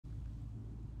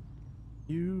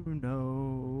You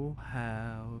know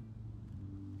how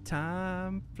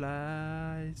time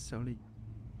flies. Only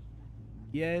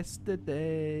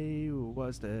yesterday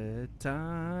was the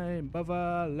time of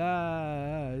our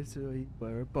lives. We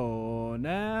were born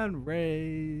and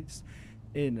raised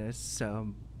in a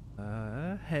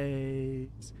summer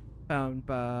haze, found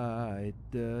by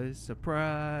the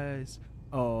surprise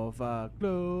of our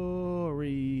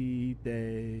glory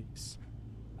days.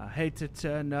 I hate to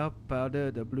turn up out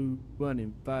of the blue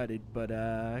uninvited, but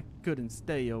I couldn't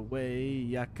stay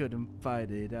away, I couldn't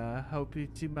fight it. I hope you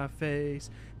to my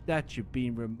face that you've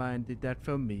been reminded that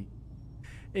for me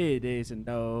it isn't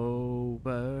over.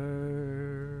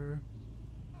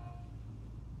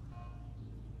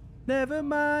 Never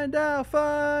mind, I'll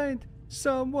find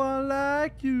someone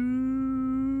like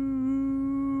you.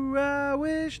 I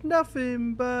wish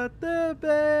nothing but the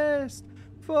best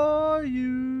for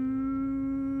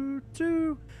you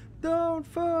too. Don't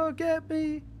forget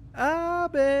me, I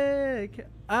beg.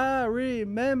 I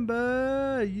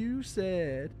remember you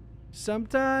said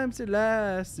sometimes it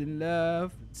lasts in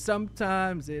love,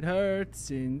 sometimes it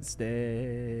hurts instead.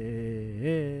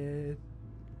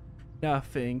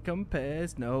 Nothing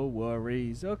compares, no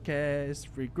worries or cares,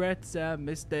 regrets and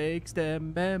mistakes, their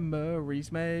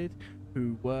memories made.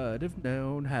 Who would have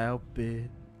known how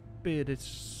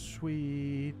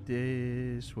bittersweet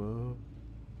this will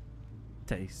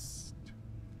taste?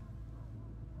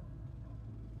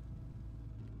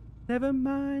 Never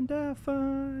mind, I'll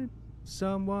find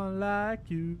someone like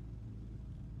you.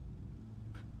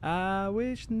 I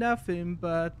wish nothing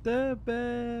but the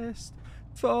best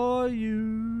for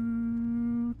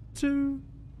you too.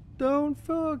 Don't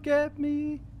forget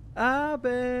me, I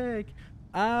beg.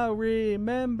 I'll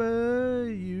remember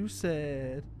you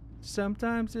said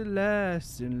sometimes it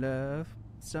lasts in love,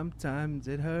 sometimes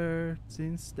it hurts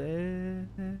instead.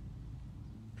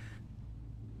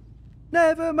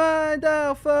 Never mind,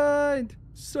 I'll find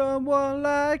someone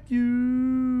like you.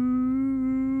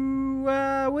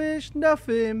 I wish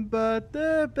nothing but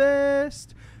the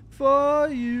best for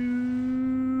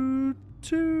you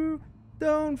too.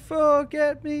 Don't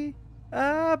forget me,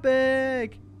 I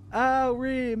beg. I'll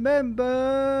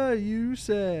remember you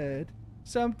said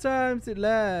sometimes it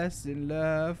lasts in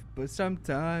love, but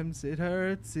sometimes it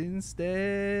hurts instead.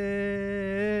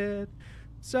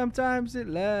 Sometimes it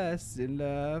lasts in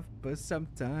love, but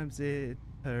sometimes it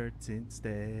hurts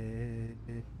instead.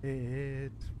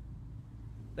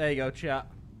 There you go, chat.